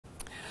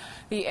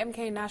The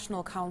MK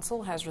National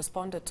Council has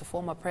responded to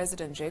former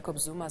President Jacob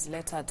Zuma's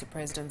letter to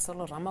President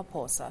Cyril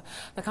Ramaphosa.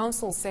 The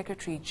Council's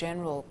Secretary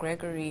General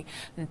Gregory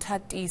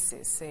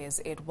Ntatisi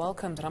says it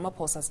welcomed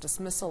Ramaphosa's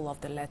dismissal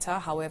of the letter.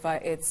 However,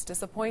 it's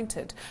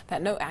disappointed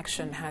that no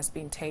action has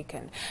been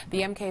taken.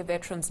 The MK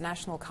Veterans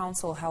National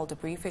Council held a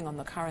briefing on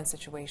the current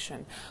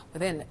situation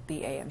within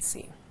the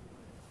ANC.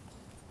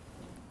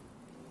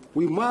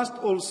 We must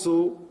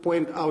also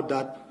point out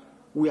that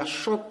we are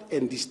shocked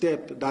and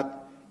disturbed that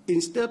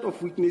instead of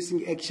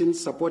witnessing actions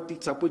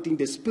supporting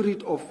the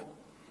spirit of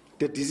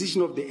the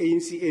decision of the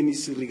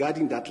ANC-NEC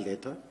regarding that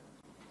letter,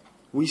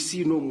 we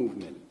see no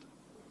movement,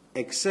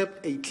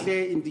 except a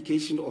clear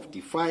indication of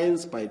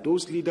defiance by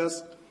those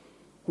leaders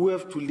who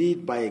have to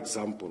lead by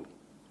example.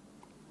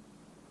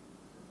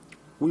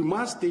 We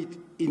must state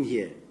in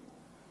here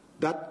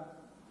that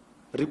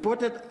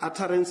reported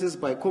utterances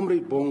by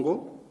Comrade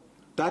Bongo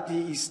that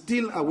he is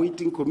still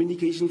awaiting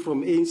communication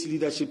from ANC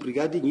leadership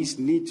regarding his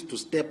need to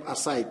step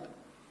aside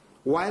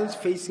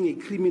whilst facing a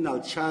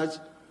criminal charge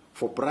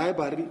for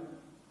bribery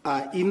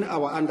are, in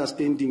our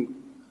understanding,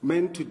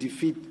 meant to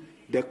defeat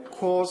the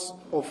cause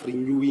of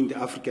renewing the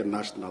African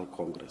National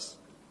Congress.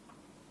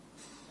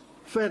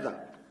 Further,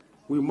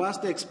 we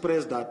must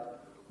express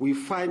that we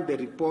find the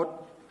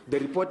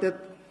reported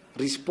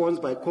response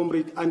by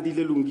Comrade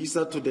Andile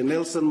Lungisa to the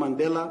Nelson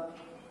Mandela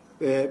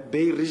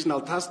Bay Regional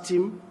Task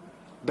Team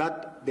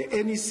that the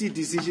NEC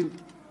decision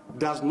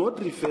does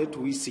not refer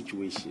to his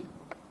situation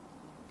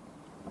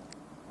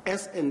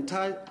as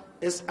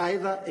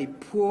either a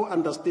poor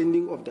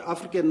understanding of the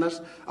African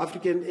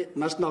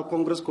National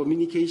Congress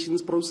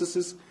communications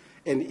processes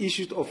and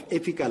issues of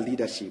ethical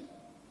leadership.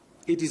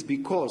 It is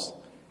because,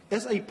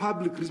 as a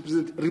public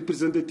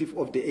representative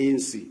of the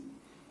ANC,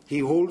 he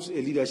holds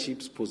a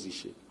leadership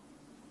position.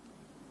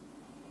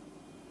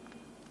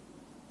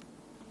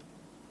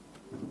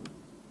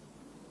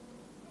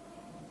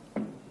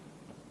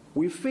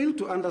 We fail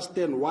to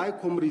understand why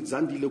Comrade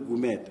Zandile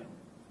Gumede,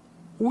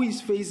 who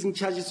is facing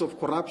charges of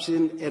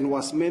corruption and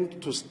was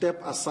meant to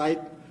step aside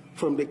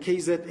from the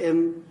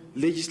KZN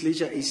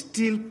legislature, is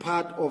still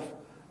part of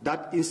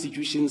that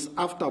institution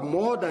after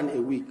more than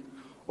a week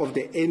of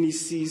the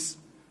NEC's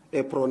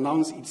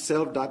pronounce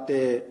itself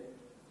that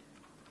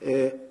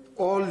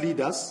all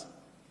leaders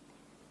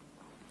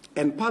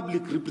and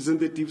public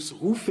representatives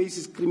who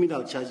faces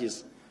criminal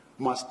charges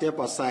must step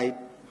aside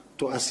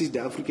to assist the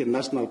African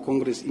National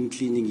Congress in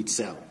cleaning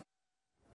itself.